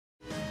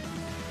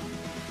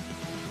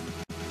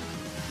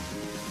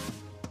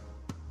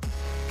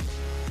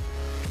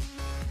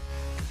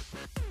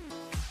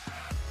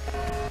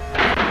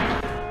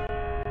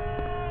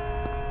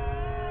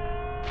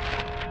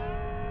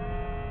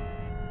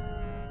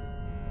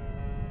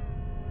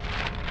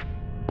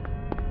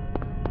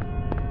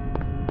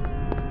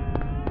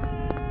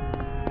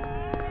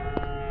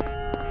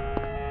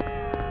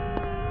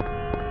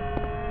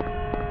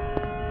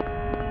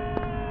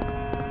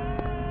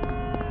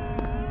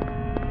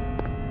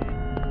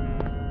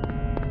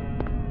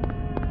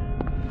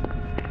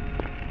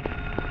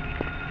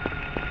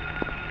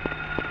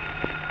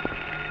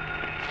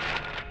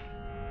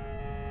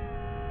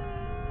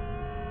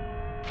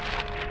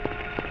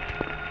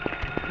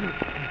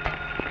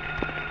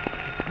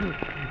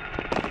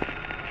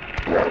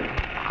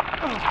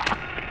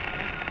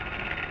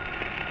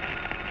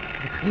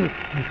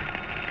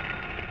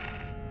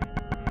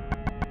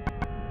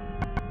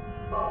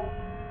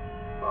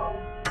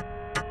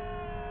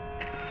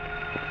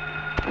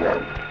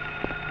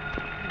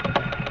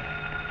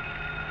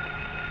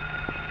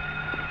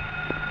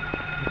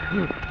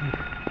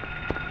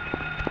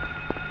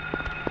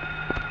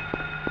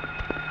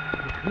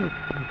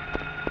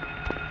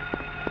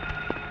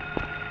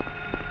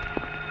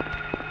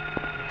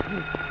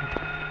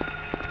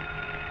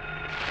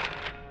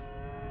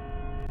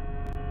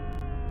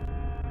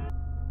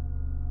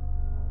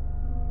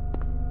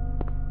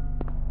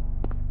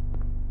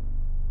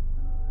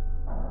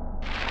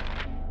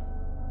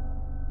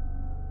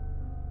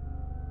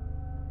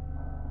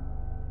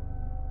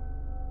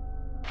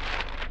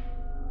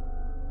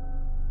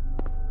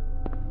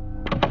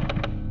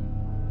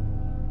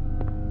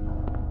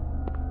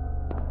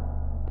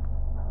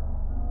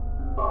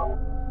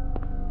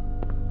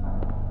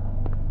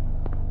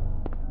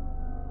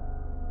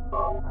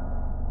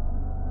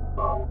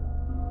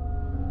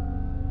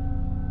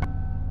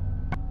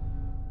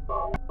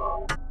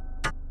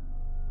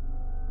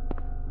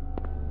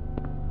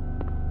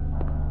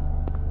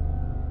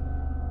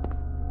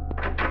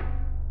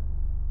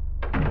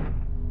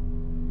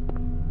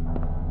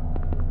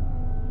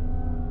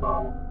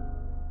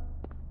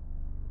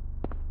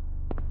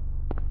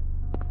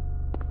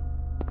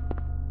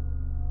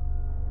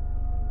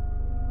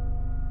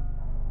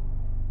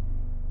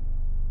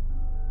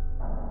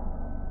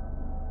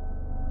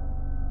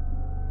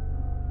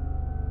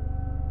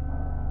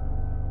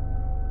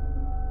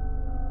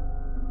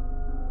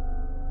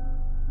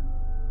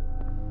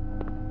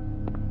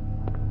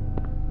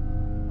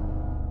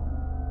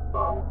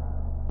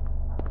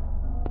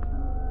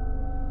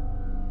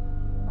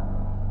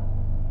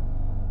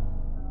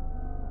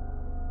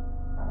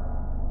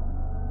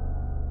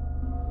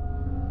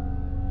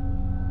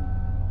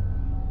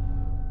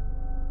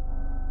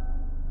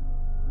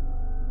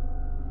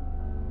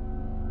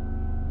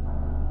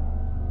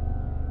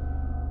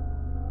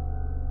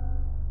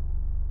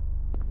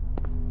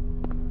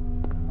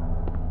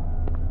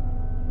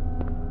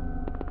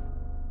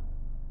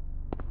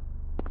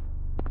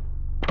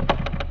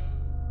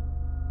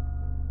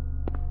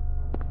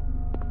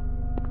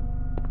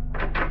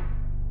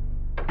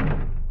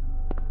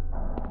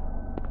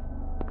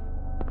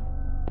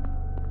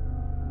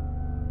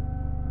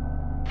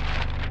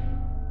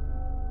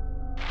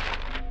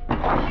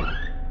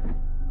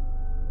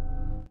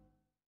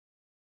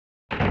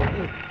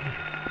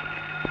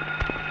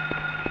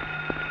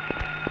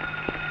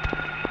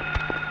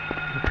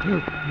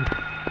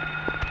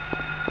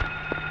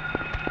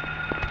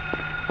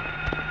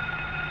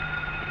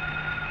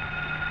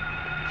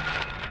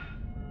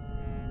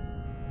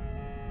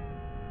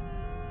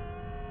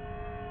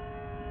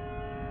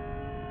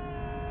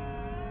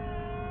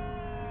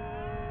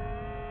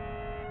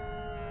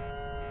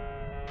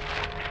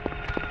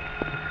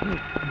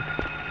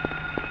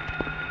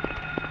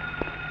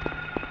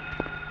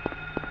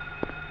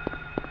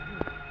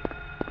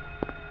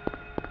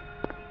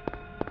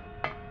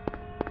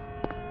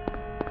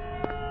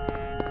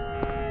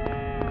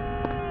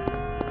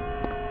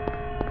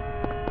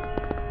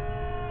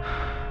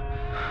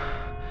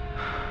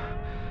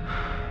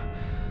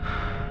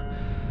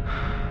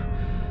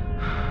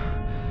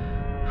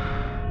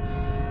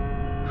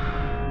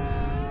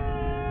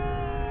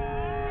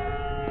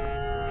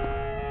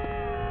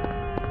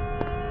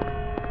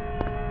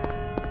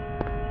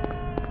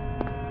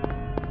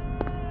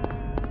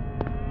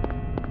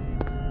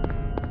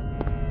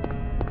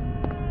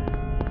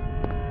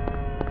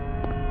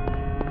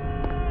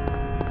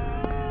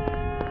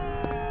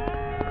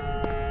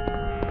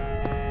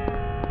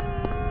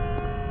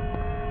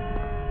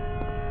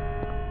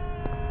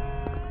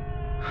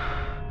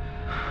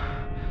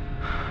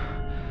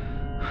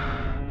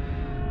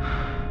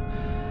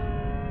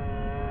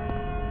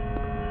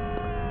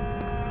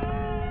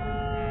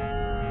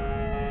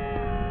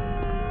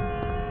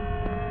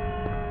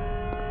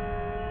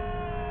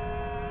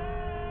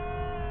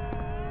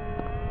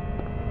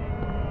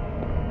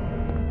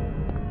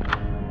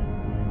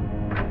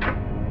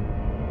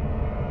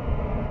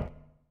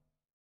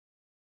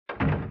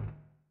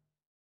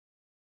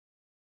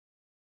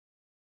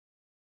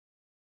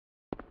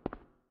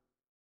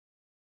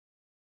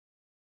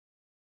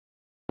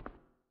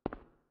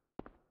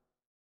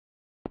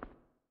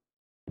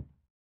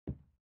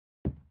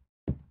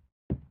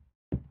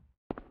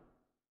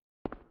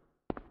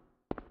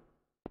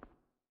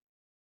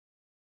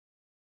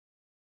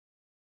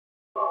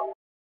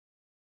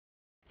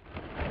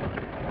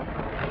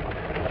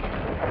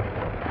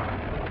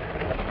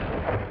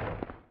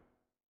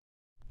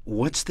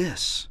What's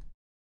this?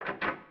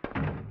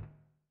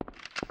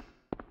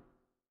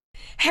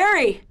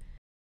 Harry!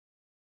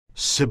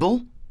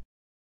 Sybil?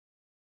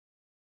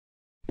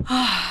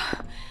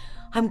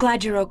 I'm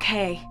glad you're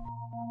okay.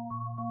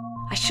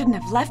 I shouldn't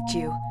have left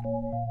you.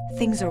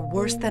 Things are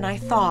worse than I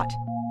thought.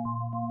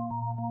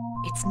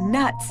 It's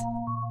nuts.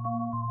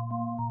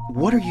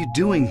 What are you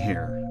doing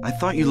here? I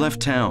thought you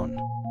left town.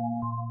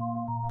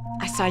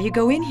 I saw you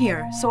go in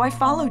here, so I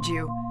followed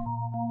you.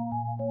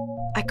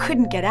 I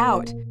couldn't get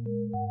out.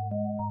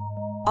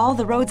 All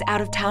the roads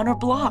out of town are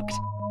blocked.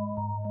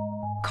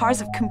 Cars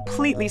have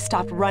completely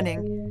stopped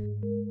running.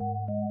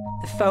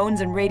 The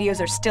phones and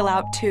radios are still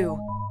out too.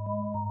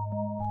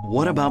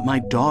 What about my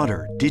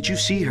daughter? Did you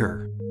see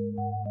her?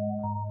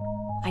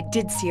 I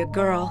did see a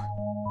girl.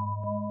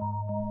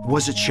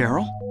 Was it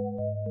Cheryl?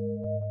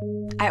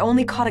 I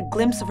only caught a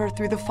glimpse of her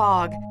through the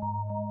fog.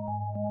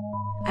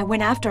 I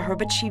went after her,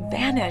 but she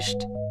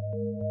vanished.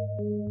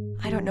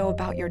 I don't know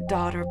about your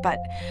daughter, but...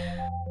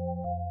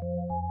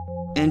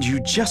 And you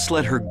just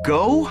let her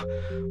go?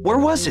 Where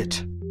was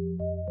it?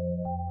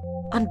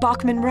 On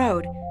Bachman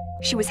Road.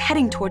 She was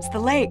heading towards the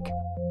lake.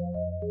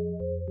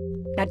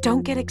 Now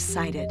don't get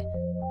excited.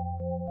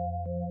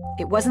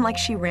 It wasn't like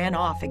she ran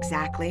off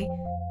exactly.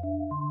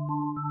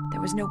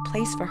 There was no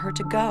place for her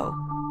to go.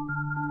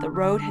 The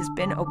road has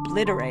been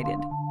obliterated.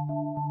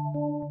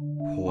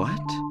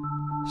 What?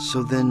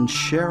 So then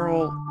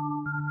Cheryl...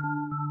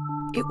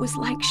 It was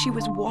like she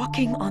was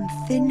walking on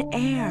thin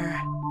air.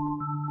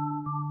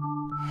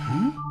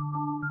 Hmm?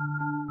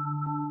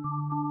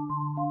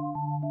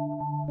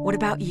 What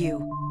about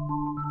you?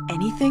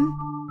 Anything?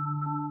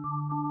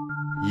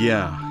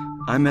 Yeah,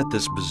 I met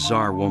this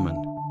bizarre woman.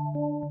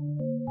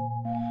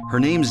 Her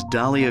name's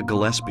Dahlia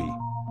Gillespie.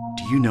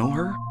 Do you know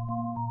her?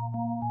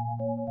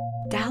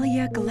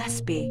 Dahlia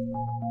Gillespie.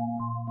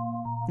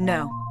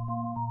 No.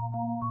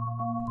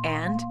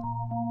 And?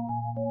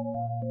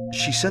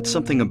 She said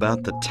something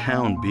about the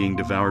town being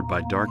devoured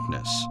by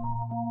darkness.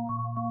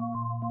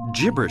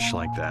 Gibberish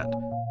like that.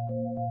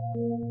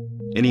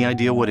 Any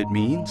idea what it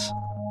means?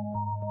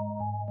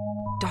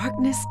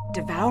 Darkness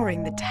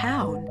devouring the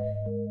town?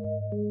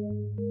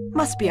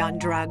 Must be on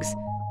drugs.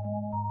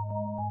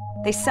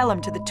 They sell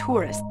them to the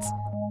tourists.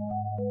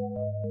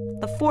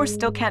 The force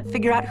still can't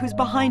figure out who's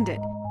behind it.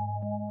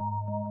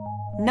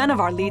 None of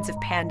our leads have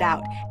panned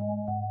out,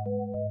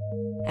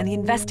 and the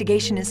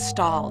investigation is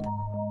stalled.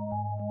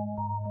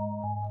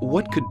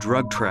 What could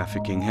drug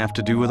trafficking have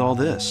to do with all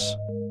this?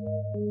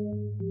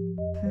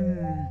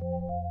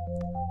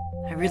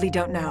 I really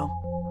don't know.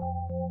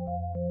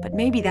 But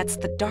maybe that's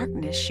the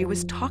darkness she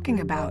was talking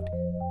about.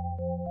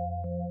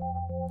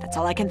 That's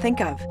all I can think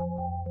of.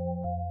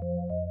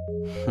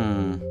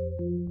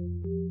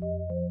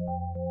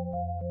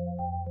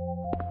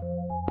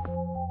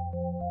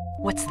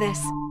 What's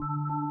this?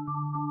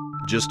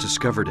 Just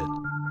discovered it.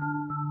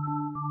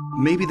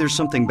 Maybe there's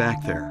something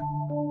back there.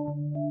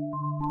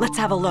 Let's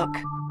have a look.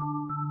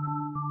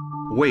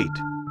 Wait.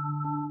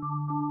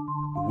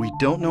 We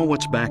don't know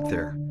what's back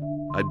there.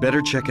 I'd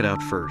better check it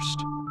out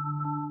first.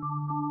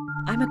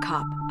 I'm a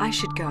cop. I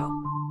should go.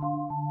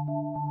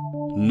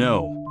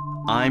 No,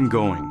 I'm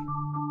going.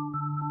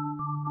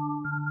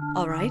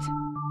 All right.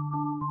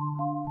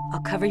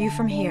 I'll cover you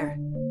from here.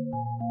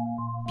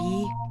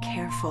 Be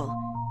careful.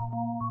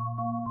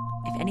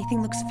 If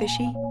anything looks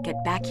fishy,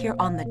 get back here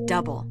on the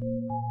double.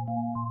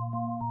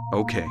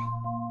 Okay.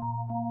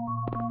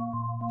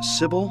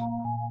 Sybil,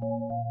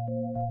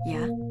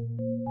 Yeah?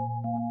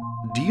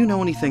 do you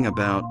know anything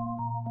about...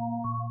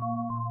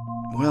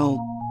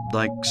 well,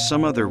 like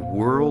some other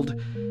world?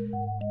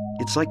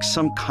 It's like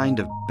some kind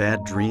of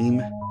bad dream.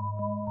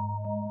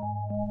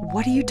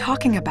 What are you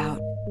talking about?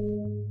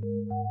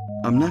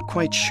 I'm not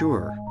quite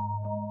sure.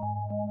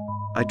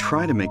 I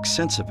try to make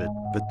sense of it,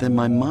 but then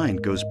my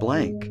mind goes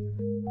blank.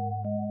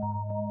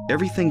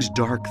 Everything's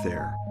dark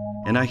there,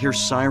 and I hear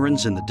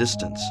sirens in the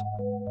distance.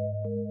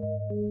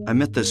 I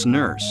met this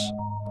nurse,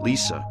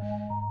 Lisa.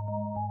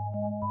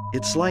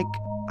 It's like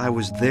I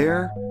was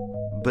there,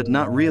 but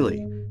not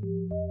really.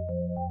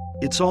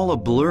 It's all a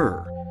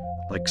blur,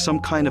 like some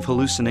kind of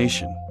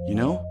hallucination, you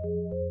know?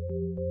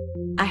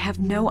 I have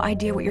no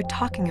idea what you're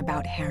talking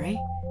about, Harry.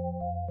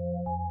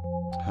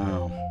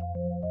 Oh.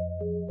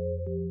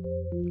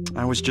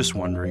 I was just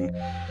wondering.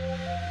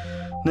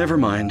 Never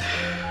mind.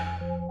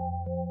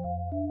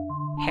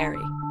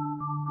 Harry,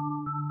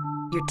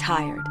 you're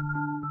tired.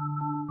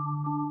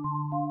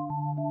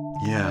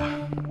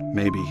 Yeah,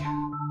 maybe.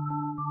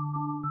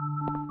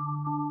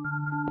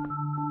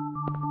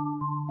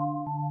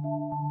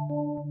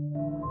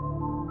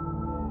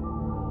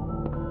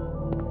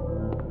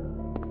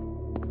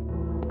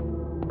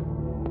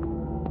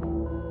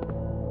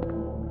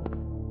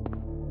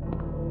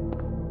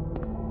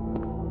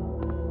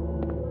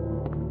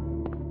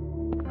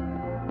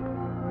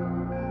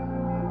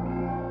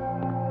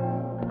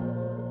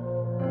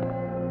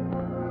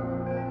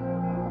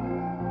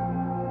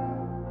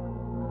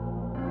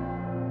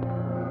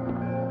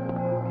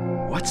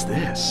 What's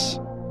this?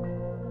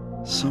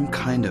 Some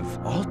kind of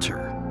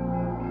altar.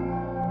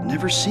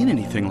 Never seen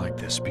anything like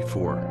this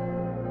before.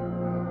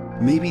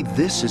 Maybe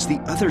this is the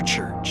other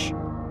church.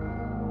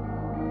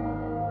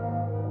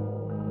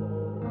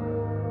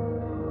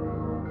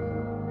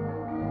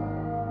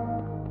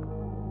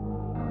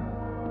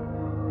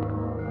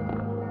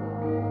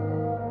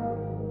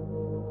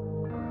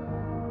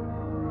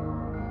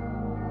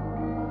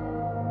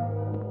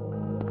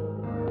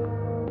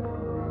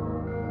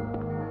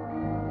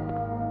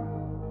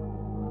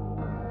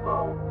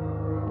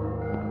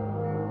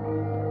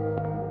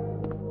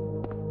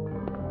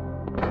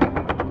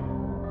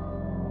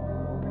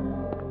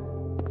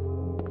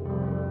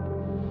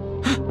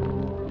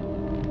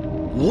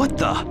 What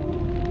the?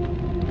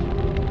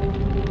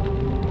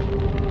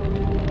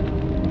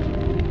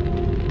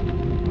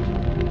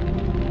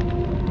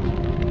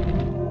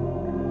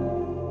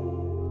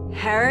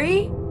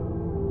 Harry?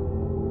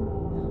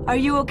 Are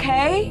you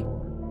okay?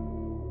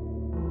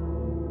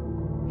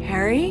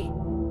 Harry?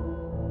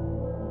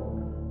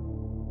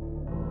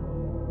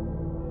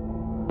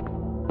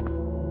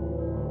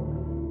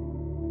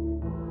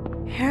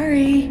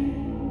 Harry?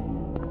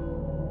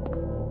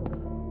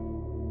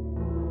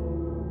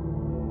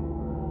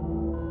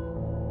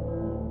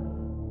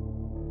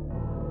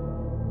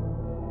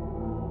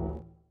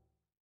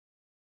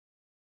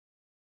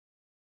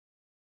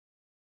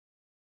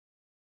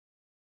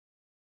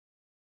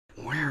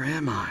 Where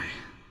am I?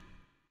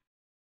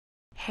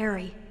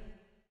 Harry.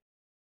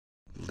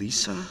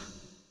 Lisa?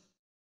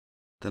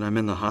 That I'm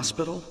in the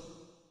hospital?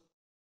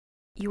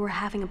 You were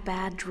having a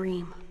bad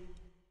dream.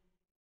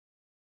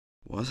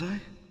 Was I?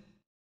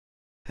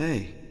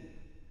 Hey,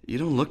 you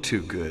don't look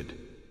too good.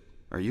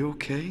 Are you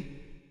okay?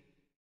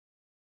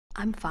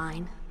 I'm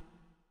fine.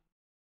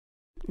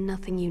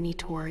 Nothing you need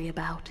to worry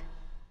about.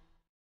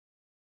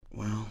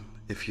 Well,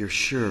 if you're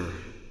sure.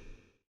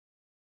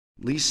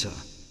 Lisa,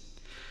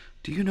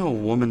 do you know a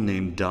woman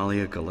named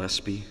Dahlia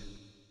Gillespie?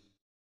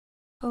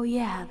 Oh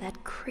yeah,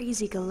 that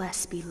crazy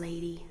Gillespie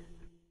lady.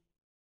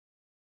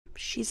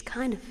 She's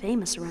kind of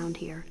famous around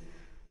here.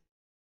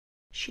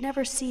 She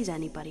never sees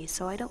anybody,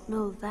 so I don't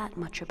know that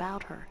much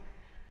about her.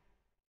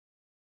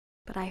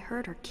 But I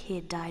heard her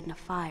kid died in a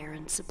fire,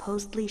 and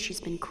supposedly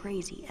she's been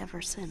crazy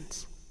ever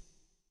since.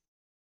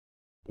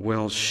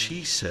 Well,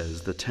 she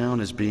says the town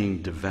is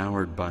being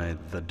devoured by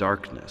the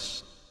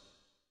darkness.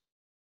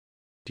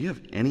 Do you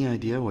have any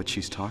idea what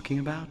she's talking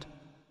about?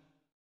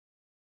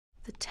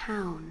 The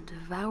town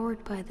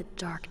devoured by the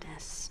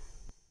darkness.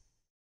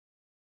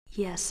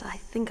 Yes, I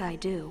think I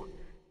do.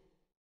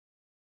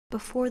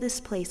 Before this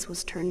place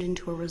was turned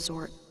into a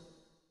resort,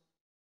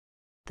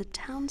 the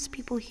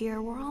townspeople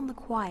here were on the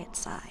quiet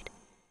side.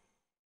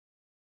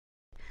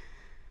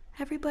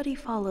 Everybody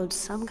followed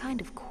some kind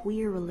of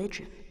queer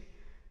religion.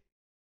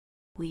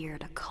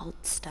 Weird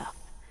occult stuff,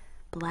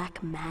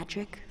 black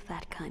magic,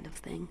 that kind of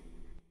thing.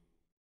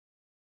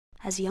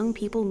 As young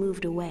people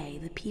moved away,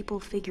 the people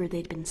figured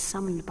they'd been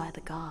summoned by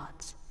the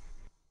gods.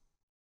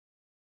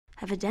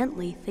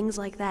 Evidently, things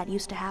like that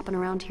used to happen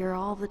around here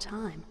all the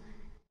time.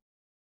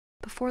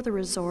 Before the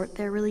resort,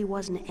 there really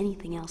wasn't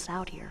anything else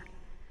out here.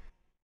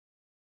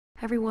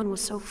 Everyone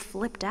was so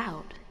flipped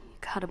out, you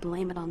gotta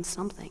blame it on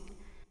something.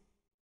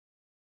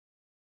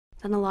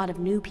 Then a lot of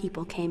new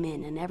people came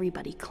in and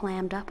everybody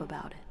clammed up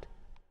about it.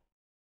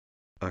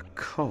 A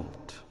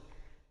cult?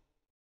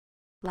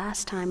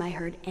 Last time I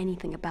heard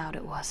anything about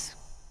it was,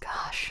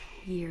 gosh,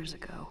 years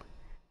ago.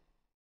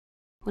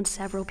 When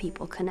several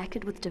people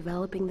connected with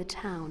developing the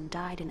town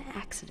died in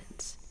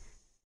accidents.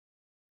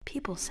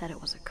 People said it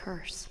was a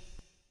curse.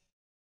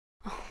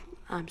 Oh,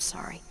 I'm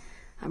sorry.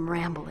 I'm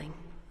rambling.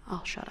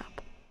 I'll shut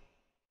up.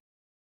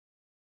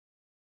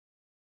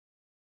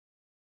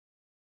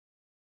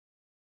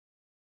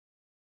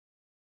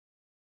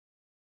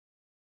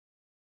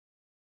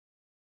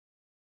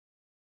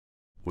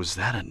 Was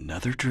that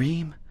another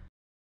dream?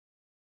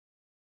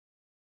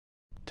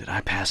 Did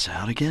I pass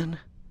out again?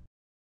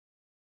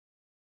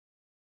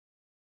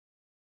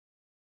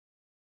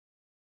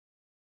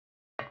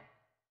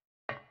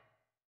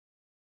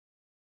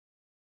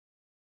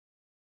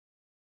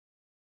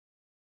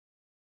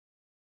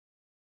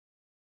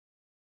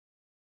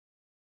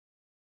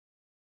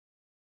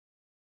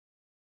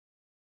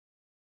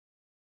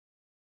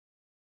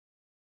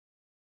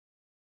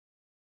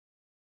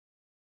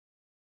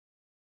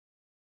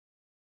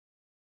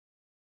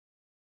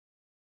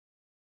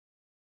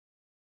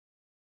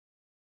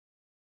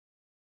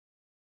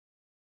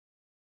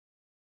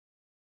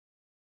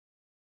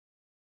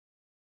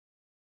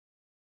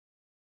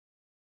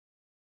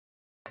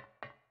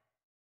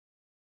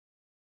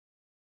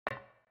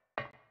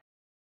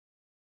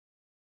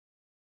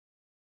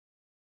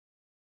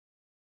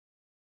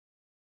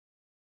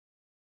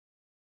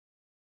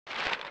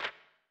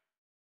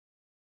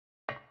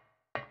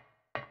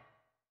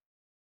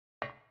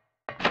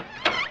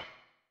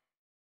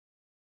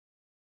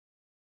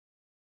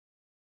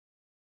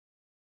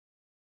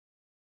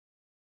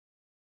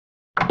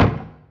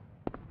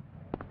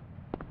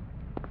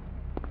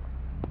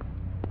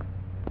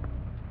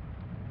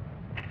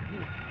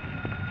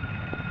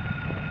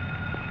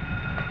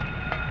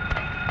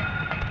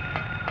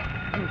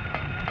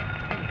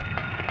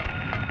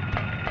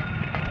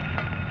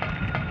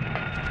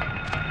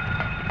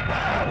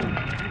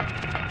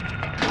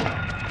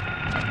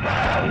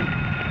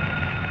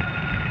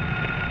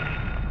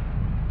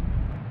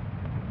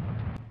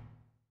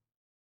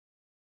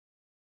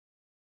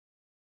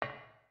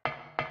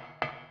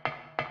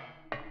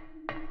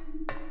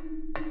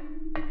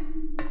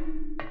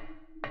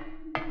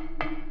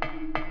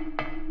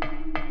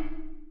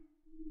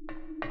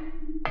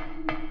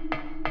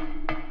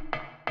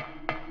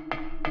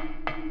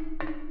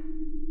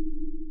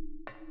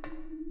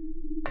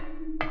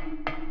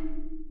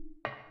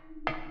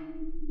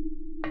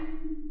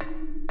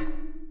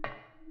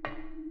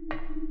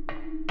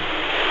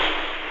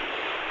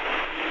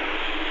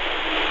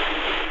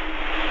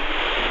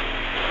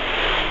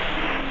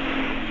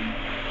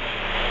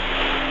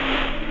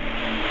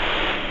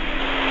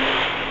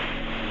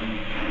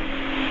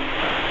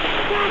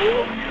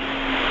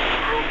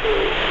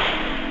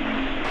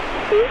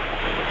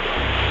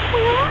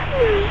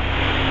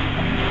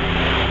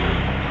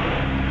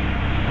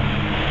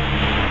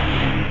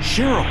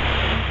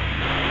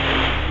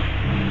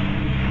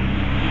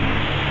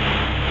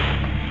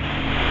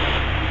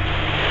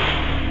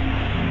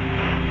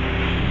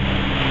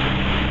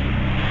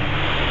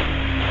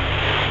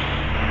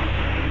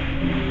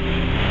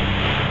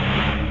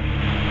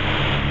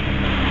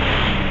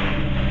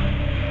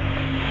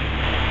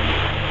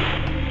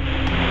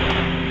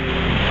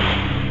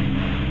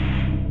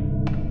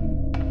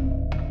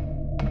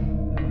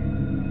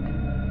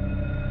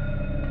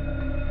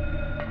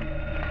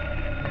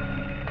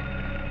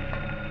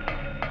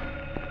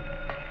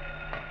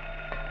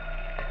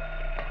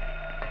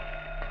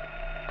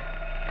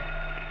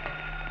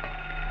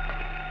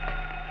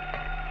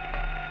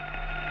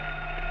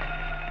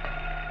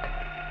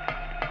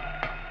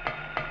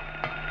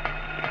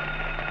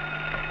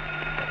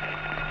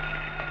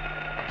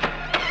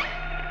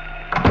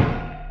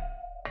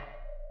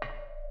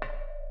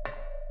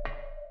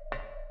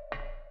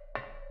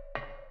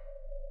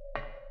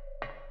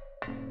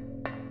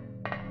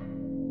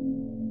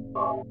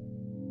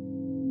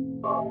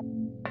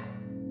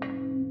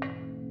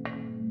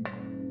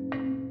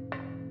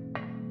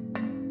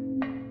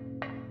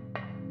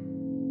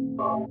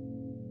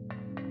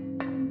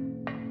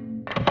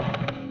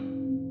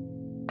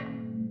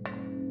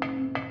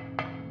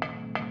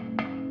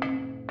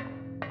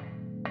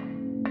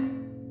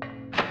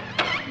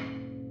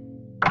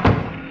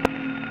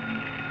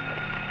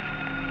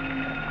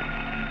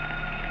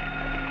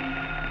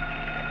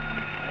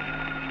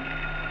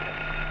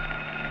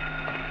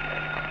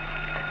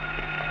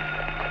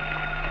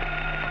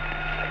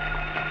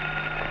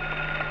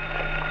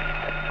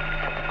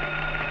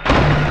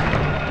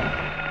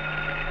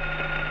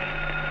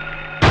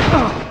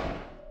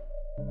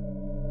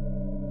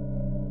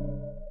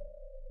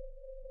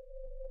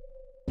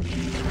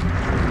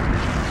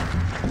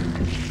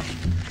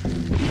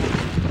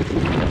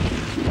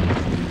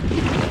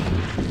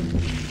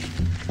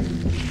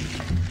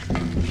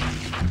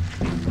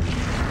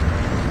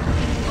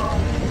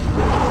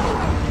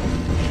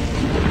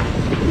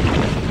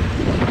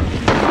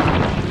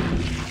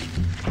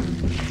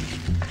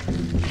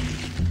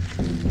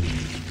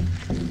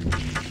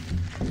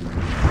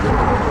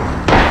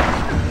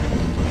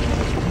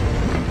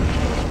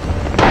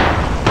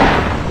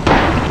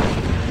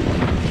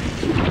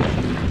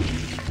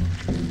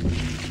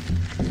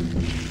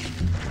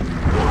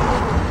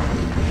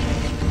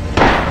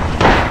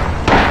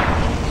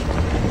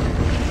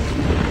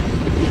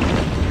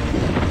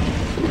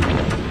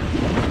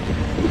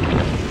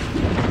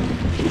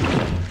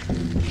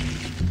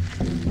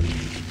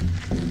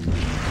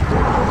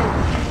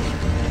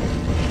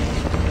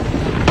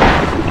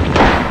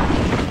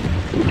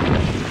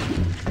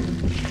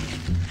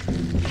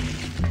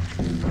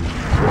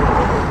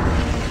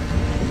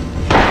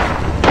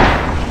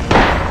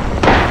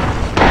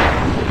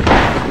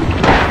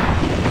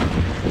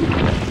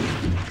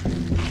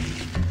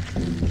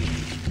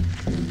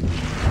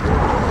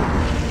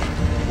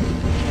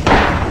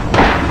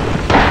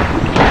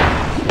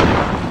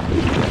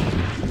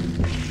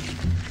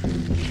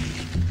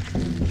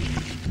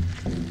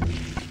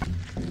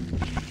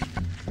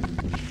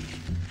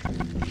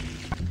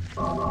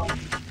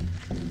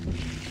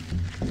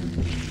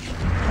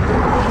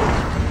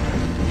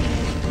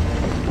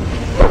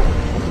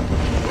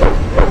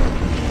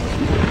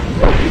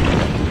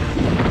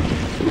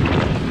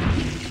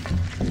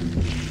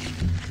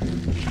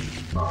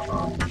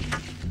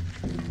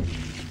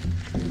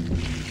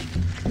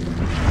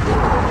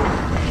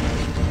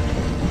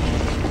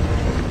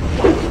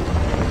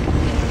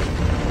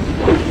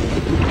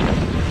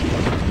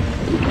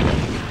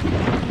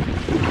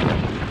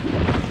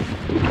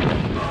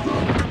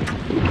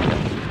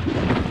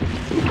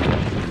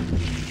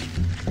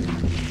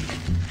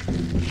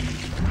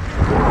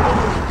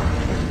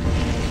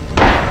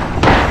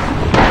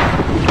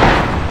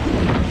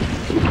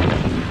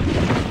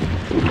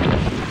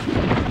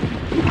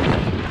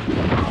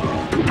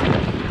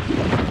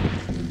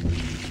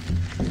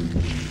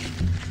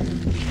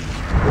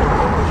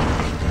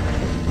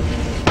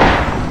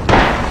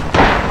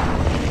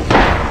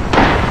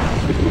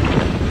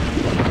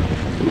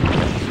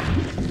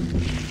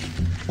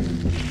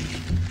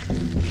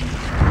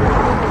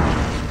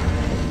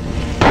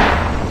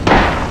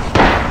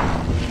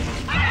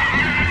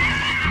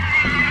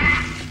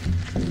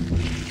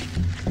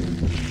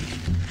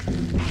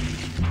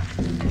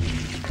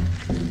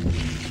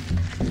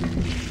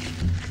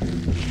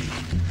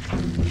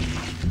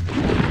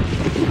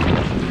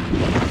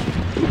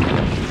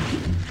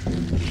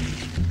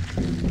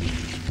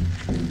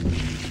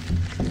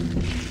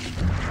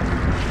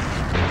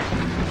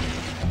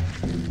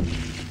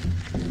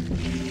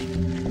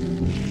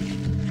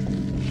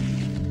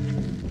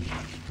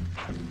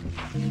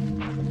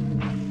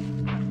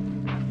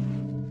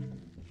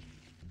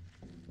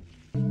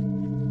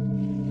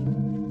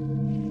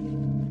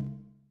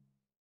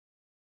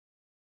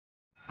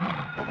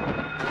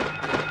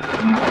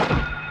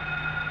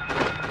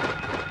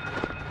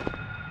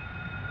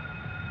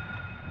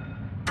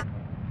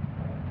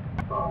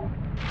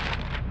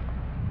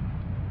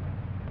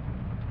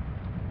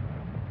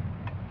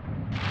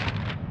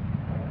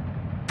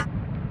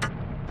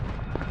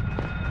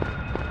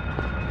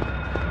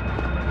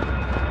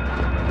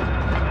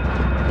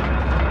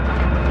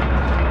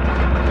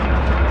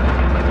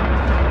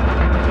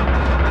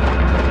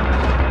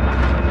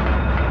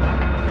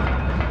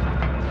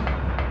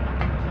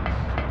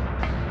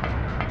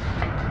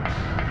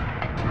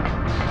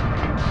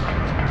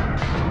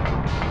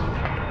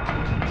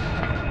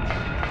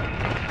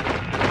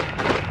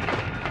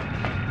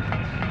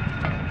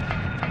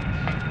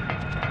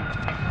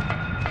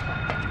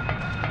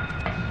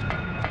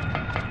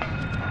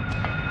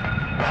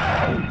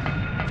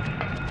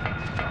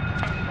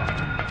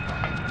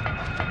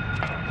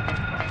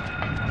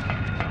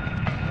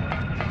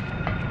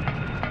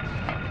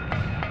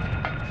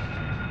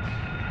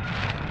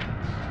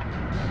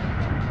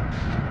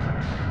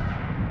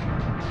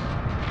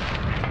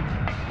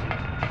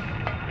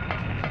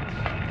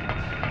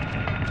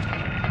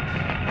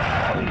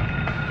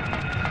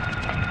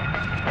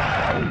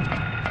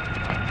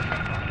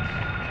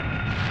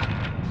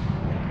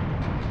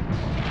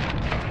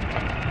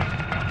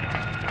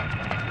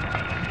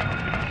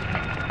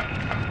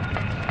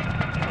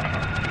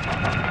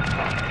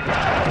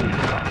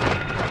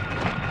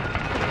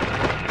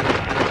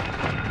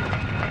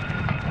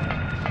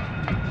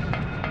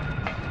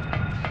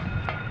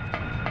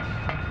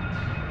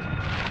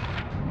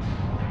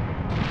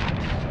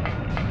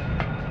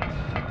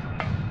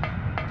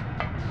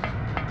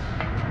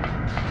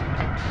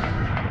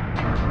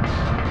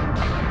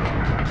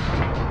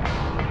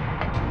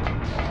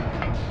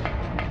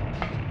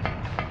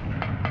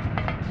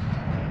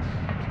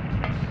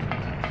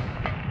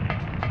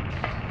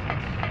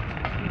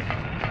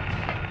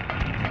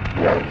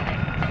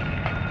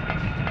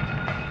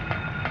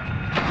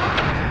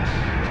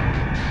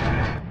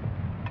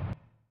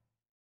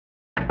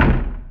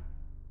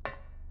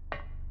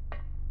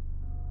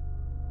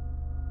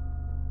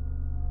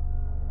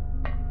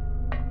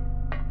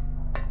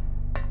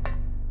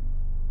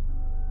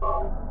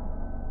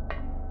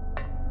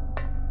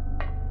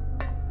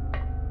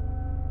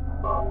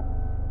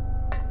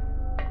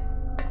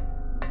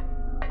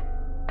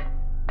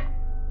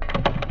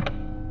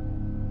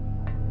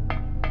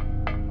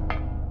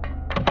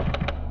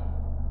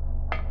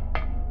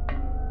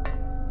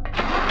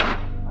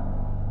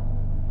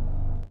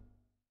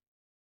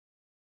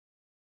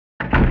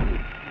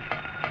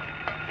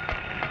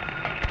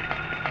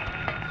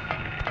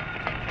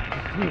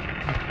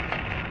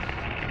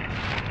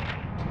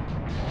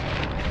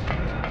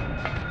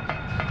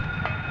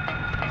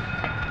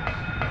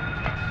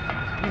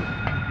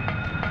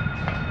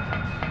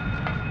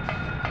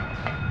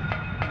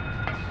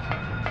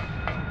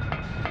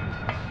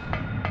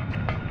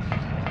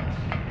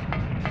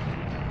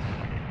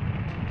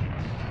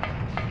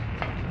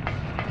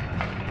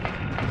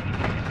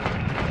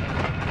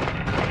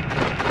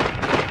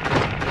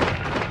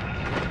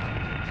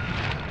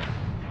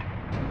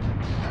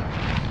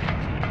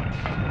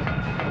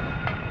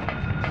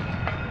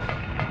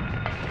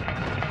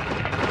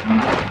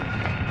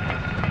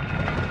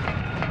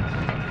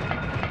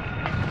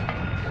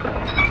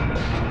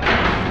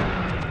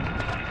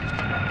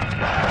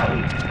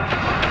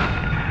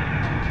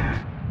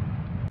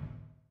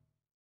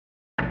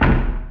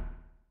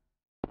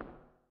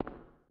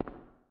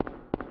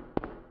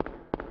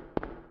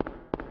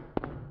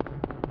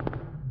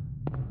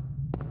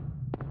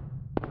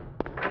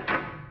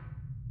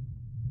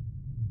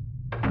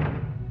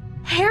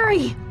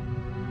 Harry!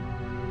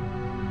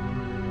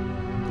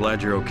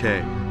 Glad you're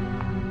okay.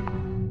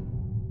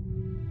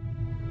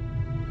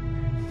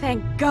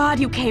 Thank God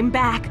you came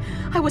back.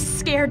 I was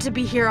scared to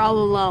be here all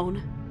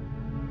alone.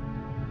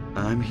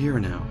 I'm here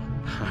now.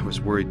 I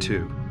was worried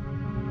too.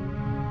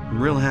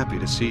 I'm real happy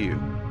to see you.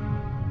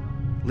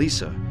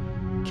 Lisa,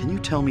 can you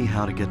tell me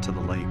how to get to the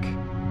lake?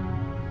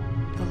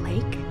 The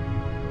lake?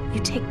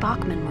 You take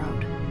Bachman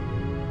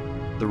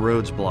Road. The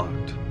road's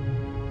blocked.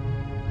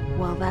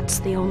 Well, that's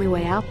the only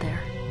way out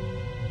there.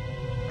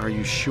 Are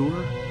you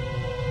sure?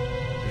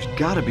 There's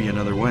gotta be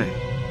another way.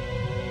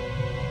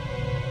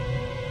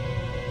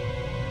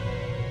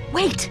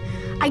 Wait!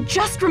 I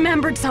just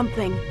remembered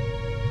something!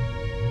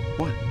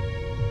 What?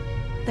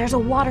 There's a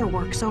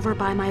waterworks over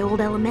by my old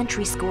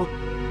elementary school.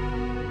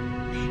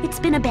 It's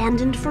been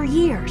abandoned for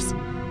years.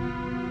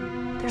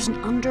 There's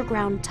an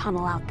underground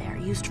tunnel out there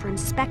used for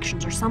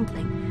inspections or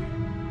something.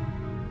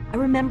 I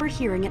remember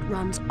hearing it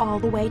runs all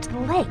the way to the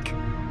lake.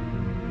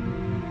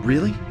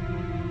 Really?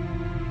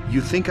 You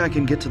think I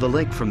can get to the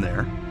lake from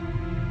there?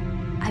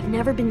 I've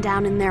never been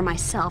down in there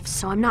myself,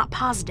 so I'm not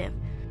positive.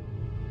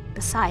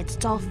 Besides,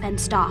 it's all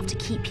fenced off to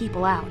keep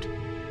people out.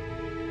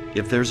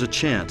 If there's a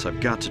chance,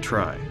 I've got to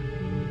try.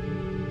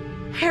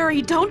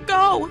 Harry, don't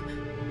go!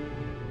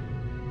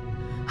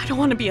 I don't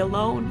want to be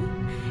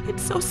alone.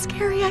 It's so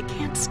scary, I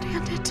can't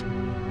stand it.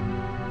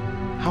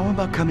 How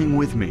about coming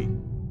with me?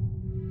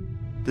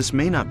 This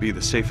may not be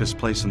the safest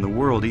place in the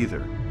world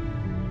either.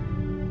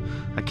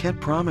 I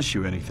can't promise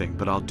you anything,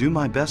 but I'll do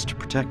my best to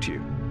protect you.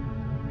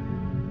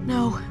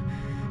 No.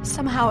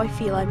 Somehow I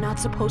feel I'm not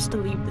supposed to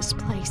leave this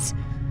place.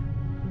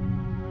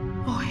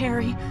 Oh,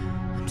 Harry,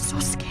 I'm so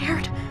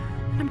scared,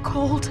 and I'm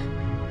cold.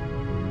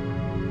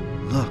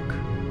 Look,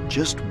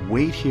 just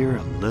wait here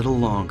a little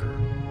longer.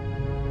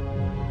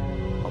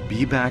 I'll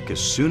be back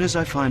as soon as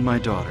I find my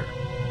daughter.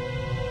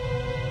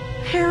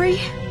 Harry?